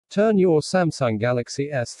Turn your Samsung Galaxy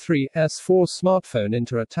S3, S4 smartphone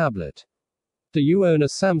into a tablet. Do you own a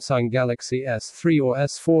Samsung Galaxy S3 or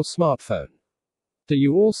S4 smartphone? Do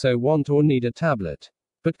you also want or need a tablet,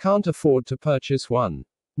 but can't afford to purchase one?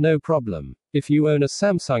 No problem. If you own a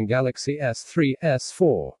Samsung Galaxy S3,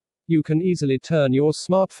 S4, you can easily turn your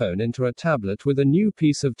smartphone into a tablet with a new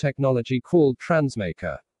piece of technology called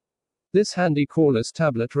TransMaker. This handy coreless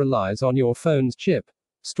tablet relies on your phone's chip,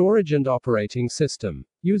 storage and operating system.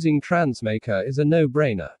 Using TransMaker is a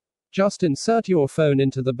no-brainer. Just insert your phone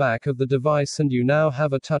into the back of the device and you now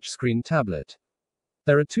have a touchscreen tablet.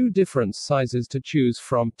 There are two different sizes to choose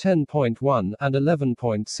from, 10.1 and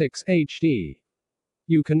 11.6 HD.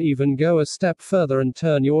 You can even go a step further and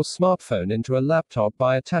turn your smartphone into a laptop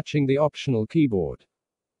by attaching the optional keyboard.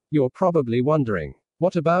 You're probably wondering,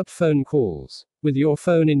 what about phone calls? With your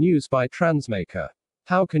phone in use by TransMaker,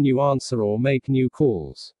 how can you answer or make new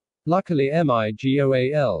calls? Luckily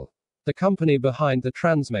MIGOAL, the company behind the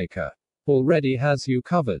TransMaker, already has you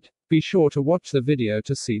covered. Be sure to watch the video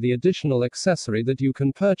to see the additional accessory that you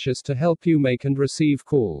can purchase to help you make and receive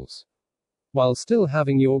calls, while still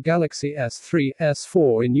having your Galaxy S3,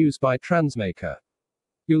 S4 in use by TransMaker.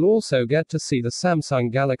 You'll also get to see the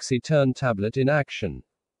Samsung Galaxy Turn tablet in action.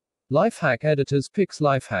 Lifehack Editors picks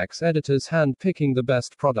Lifehacks Editors hand-picking the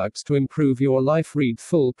best products to improve your life. Read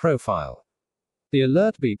full profile. The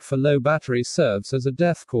alert beep for low battery serves as a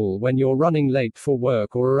death call when you're running late for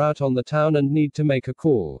work or are out on the town and need to make a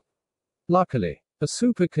call. Luckily, a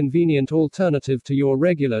super convenient alternative to your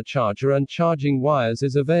regular charger and charging wires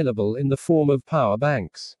is available in the form of power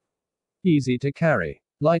banks. Easy to carry,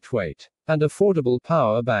 lightweight, and affordable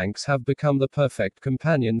power banks have become the perfect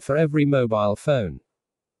companion for every mobile phone.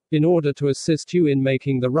 In order to assist you in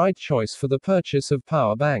making the right choice for the purchase of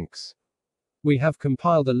power banks, we have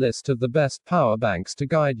compiled a list of the best power banks to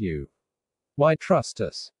guide you. Why trust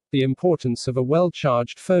us? The importance of a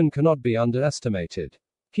well-charged phone cannot be underestimated.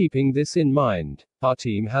 Keeping this in mind, our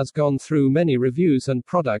team has gone through many reviews and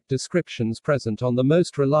product descriptions present on the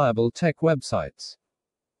most reliable tech websites.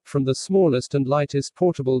 From the smallest and lightest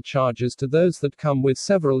portable chargers to those that come with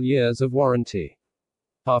several years of warranty,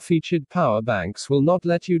 our featured power banks will not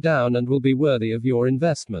let you down and will be worthy of your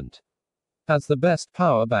investment. As the best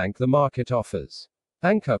power bank the market offers,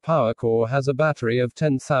 Anker PowerCore has a battery of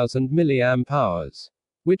 10,000 mAh,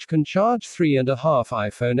 which can charge 3.5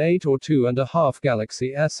 iPhone 8 or 2.5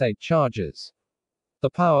 Galaxy S8 chargers. The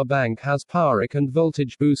power bank has PowerIC and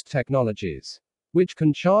voltage boost technologies, which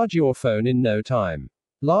can charge your phone in no time.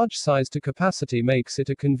 Large size to capacity makes it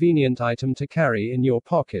a convenient item to carry in your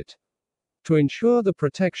pocket. To ensure the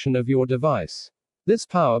protection of your device, this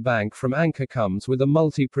power bank from Anker comes with a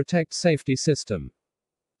multi-protect safety system.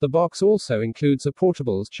 The box also includes a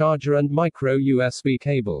portable charger and micro USB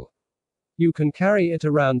cable. You can carry it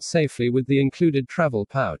around safely with the included travel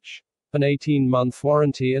pouch. An 18-month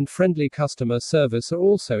warranty and friendly customer service are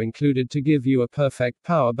also included to give you a perfect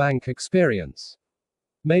power bank experience.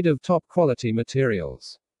 Made of top-quality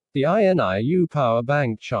materials, the INIU power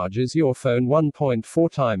bank charges your phone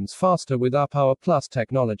 1.4 times faster with our Power Plus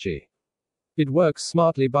technology. It works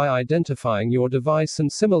smartly by identifying your device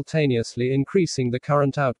and simultaneously increasing the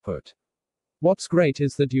current output. What's great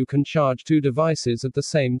is that you can charge two devices at the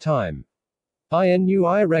same time.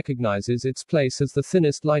 INUI recognizes its place as the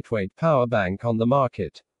thinnest lightweight power bank on the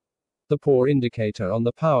market. The pour indicator on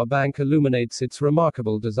the power bank illuminates its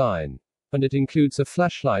remarkable design, and it includes a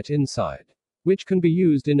flashlight inside, which can be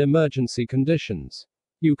used in emergency conditions.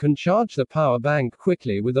 You can charge the power bank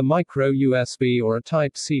quickly with a micro USB or a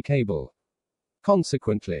Type-C cable.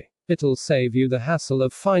 Consequently, it'll save you the hassle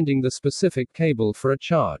of finding the specific cable for a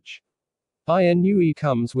charge. INUI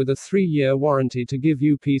comes with a 3-year warranty to give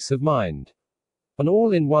you peace of mind. An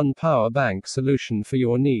all-in-one power bank solution for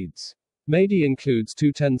your needs. MIGOAL includes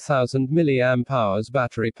two 10,000 mAh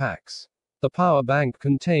battery packs. The power bank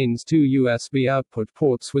contains two USB output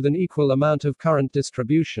ports with an equal amount of current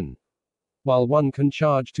distribution. While one can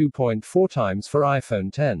charge 2.4 times for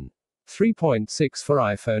iPhone 10, 3.6 for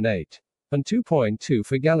iPhone 8, and 2.2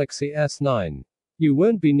 for Galaxy S9, you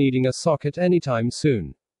won't be needing a socket anytime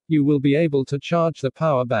soon. You will be able to charge the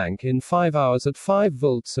power bank in 5 hours at 5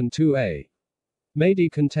 volts and 2A. MIGOAL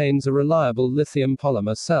contains a reliable lithium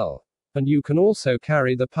polymer cell, and you can also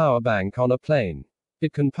carry the power bank on a plane.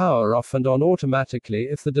 It can power off and on automatically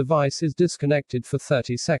if the device is disconnected for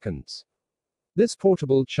 30 seconds. This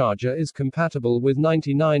portable charger is compatible with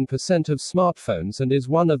 99% of smartphones and is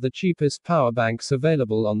one of the cheapest power banks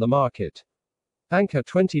available on the market. Anker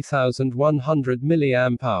 20,100 mAh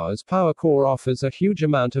PowerCore offers a huge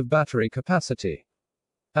amount of battery capacity.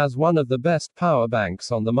 As one of the best power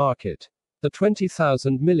banks on the market, The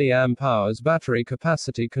 20,000 mAh battery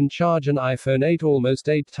capacity can charge an iPhone 8 almost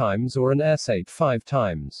 8 times or an S8 5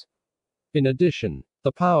 times. In addition,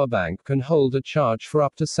 the power bank can hold a charge for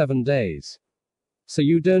up to 7 days. So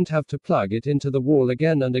you don't have to plug it into the wall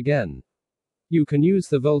again and again. You can use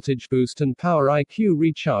the voltage boost and power IQ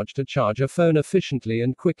recharge to charge a phone efficiently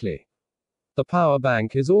and quickly. The power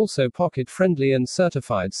bank is also pocket-friendly and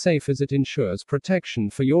certified safe as it ensures protection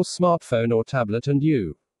for your smartphone or tablet and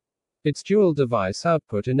you. Its dual device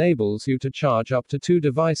output enables you to charge up to 2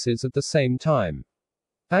 devices at the same time.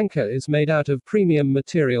 Anker is made out of premium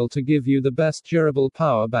material to give you the best durable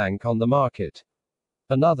power bank on the market.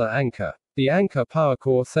 Another Anker. The Anker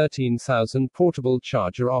PowerCore 13000 portable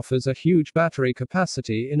charger offers a huge battery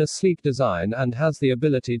capacity in a sleek design and has the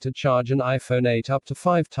ability to charge an iPhone 8 up to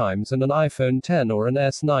 5 times and an iPhone 10 or an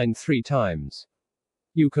S9 3 times.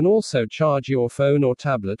 You can also charge your phone or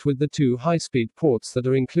tablet with the 2 high-speed ports that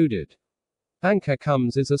are included. Anker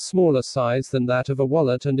comes in a smaller size than that of a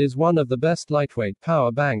wallet and is one of the best lightweight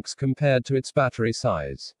power banks compared to its battery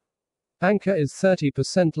size. Anker is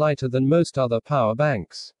 30% lighter than most other power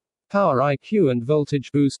banks. Power IQ and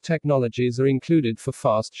voltage boost technologies are included for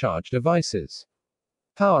fast charge devices.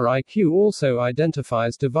 Power IQ also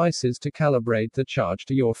identifies devices to calibrate the charge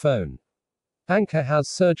to your phone. Anker has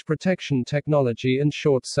surge protection technology and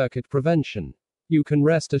short circuit prevention. You can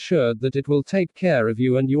rest assured that it will take care of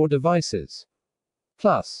you and your devices.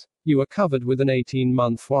 Plus, you are covered with an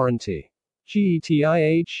 18-month warranty.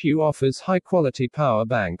 GETIHU offers high-quality power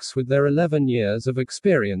banks with their 11 years of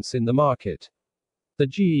experience in the market. The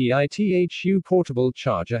GETIHU portable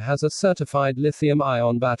charger has a certified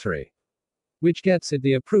lithium-ion battery, which gets it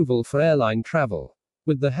the approval for airline travel.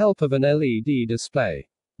 With the help of an LED display,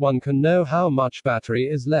 one can know how much battery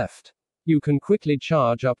is left. You can quickly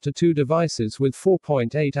charge up to 2 devices with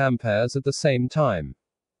 4.8 amperes at the same time.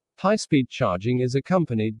 High-speed charging is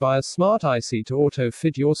accompanied by a smart IC to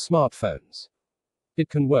auto-fit your smartphones. It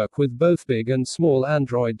can work with both big and small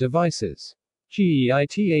Android devices.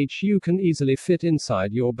 GETIHU can easily fit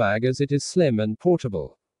inside your bag as it is slim and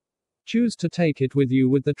portable. Choose to take it with you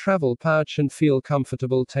with the travel pouch and feel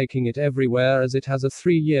comfortable taking it everywhere as it has a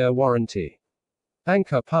 3-year warranty.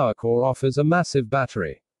 Anker PowerCore offers a massive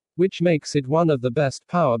battery, which makes it one of the best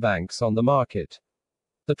power banks on the market.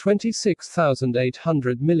 The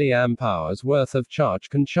 26,800 mAh worth of charge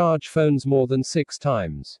can charge phones more than 6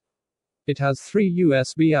 times. It has 3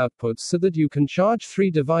 USB outputs so that you can charge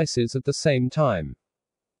 3 devices at the same time.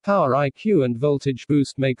 Power IQ and voltage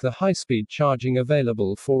boost make the high-speed charging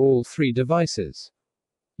available for all 3 devices.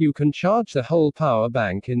 You can charge the whole power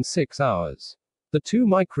bank in 6 hours. The 2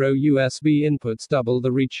 micro USB inputs double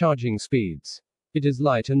the recharging speeds. It is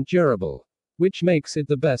light and durable, which makes it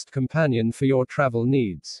the best companion for your travel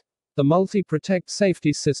needs. The Multi-Protect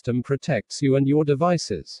safety system protects you and your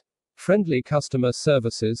devices. Friendly customer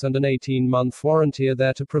services and an 18-month warranty are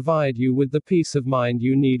there to provide you with the peace of mind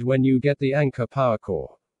you need when you get the Anker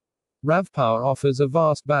PowerCore. RAVPower offers a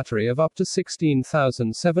vast battery of up to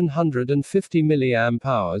 16,750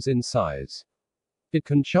 mAh in size. It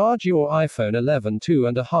can charge your iPhone 11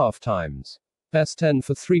 2.5 times, S10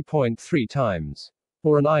 for 3.3 times,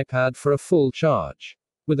 or an iPad for a full charge.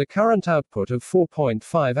 With a current output of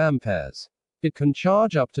 4.5 amperes, it can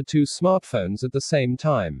charge up to 2 smartphones at the same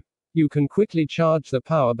time. You can quickly charge the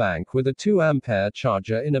power bank with a 2 ampere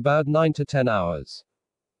charger in about 9 to 10 hours.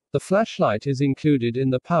 The flashlight is included in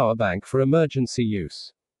the power bank for emergency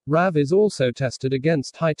use. RAV is also tested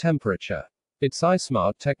against high temperature. Its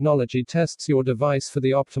iSmart technology tests your device for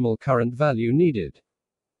the optimal current value needed.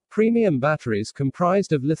 Premium batteries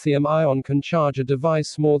comprised of lithium-ion can charge a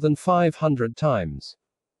device more than 500 times.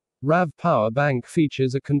 RAV power bank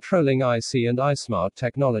features a controlling IC and iSmart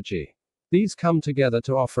technology. These come together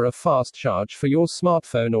to offer a fast charge for your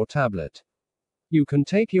smartphone or tablet. You can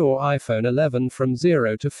take your iPhone 11 from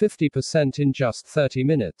 0 to 50% in just 30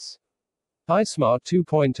 minutes. iSmart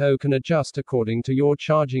 2.0 can adjust according to your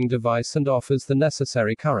charging device and offers the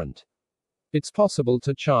necessary current. It's possible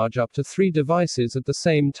to charge up to 3 devices at the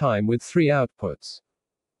same time with 3 outputs.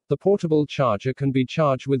 The portable charger can be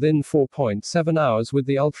charged within 4.7 hours with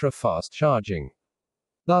the ultra-fast charging,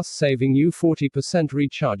 thus saving you 40%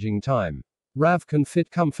 recharging time. RAV can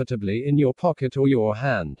fit comfortably in your pocket or your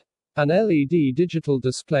hand. An LED digital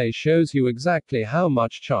display shows you exactly how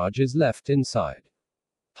much charge is left inside.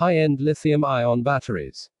 High-end lithium-ion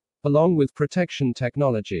batteries, along with protection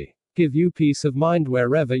technology, give you peace of mind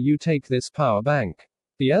wherever you take this power bank.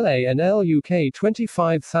 The LANLUK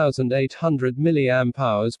 25,800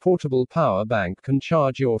 mAh portable power bank can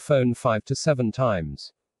charge your phone 5 to 7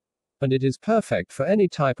 times. And it is perfect for any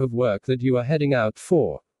type of work that you are heading out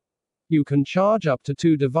for. You can charge up to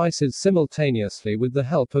 2 devices simultaneously with the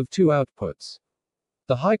help of 2 outputs.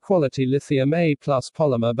 The high-quality lithium A+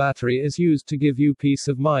 polymer battery is used to give you peace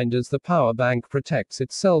of mind as the power bank protects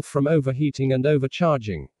itself from overheating and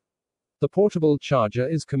overcharging. The portable charger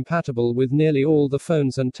is compatible with nearly all the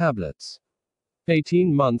phones and tablets.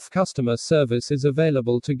 18-month customer service is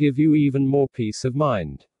available to give you even more peace of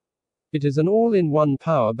mind. It is an all-in-one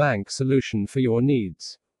power bank solution for your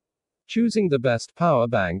needs. Choosing the best power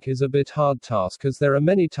bank is a bit hard task as there are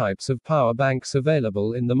many types of power banks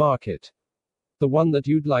available in the market. The one that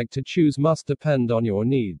you'd like to choose must depend on your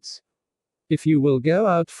needs. If you will go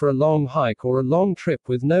out for a long hike or a long trip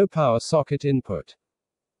with no power socket input,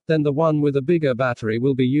 then the one with a bigger battery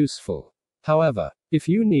will be useful. However, if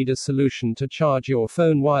you need a solution to charge your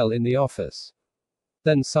phone while in the office,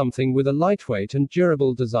 then something with a lightweight and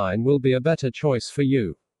durable design will be a better choice for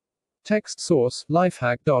you. Text source,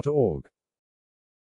 lifehack.org.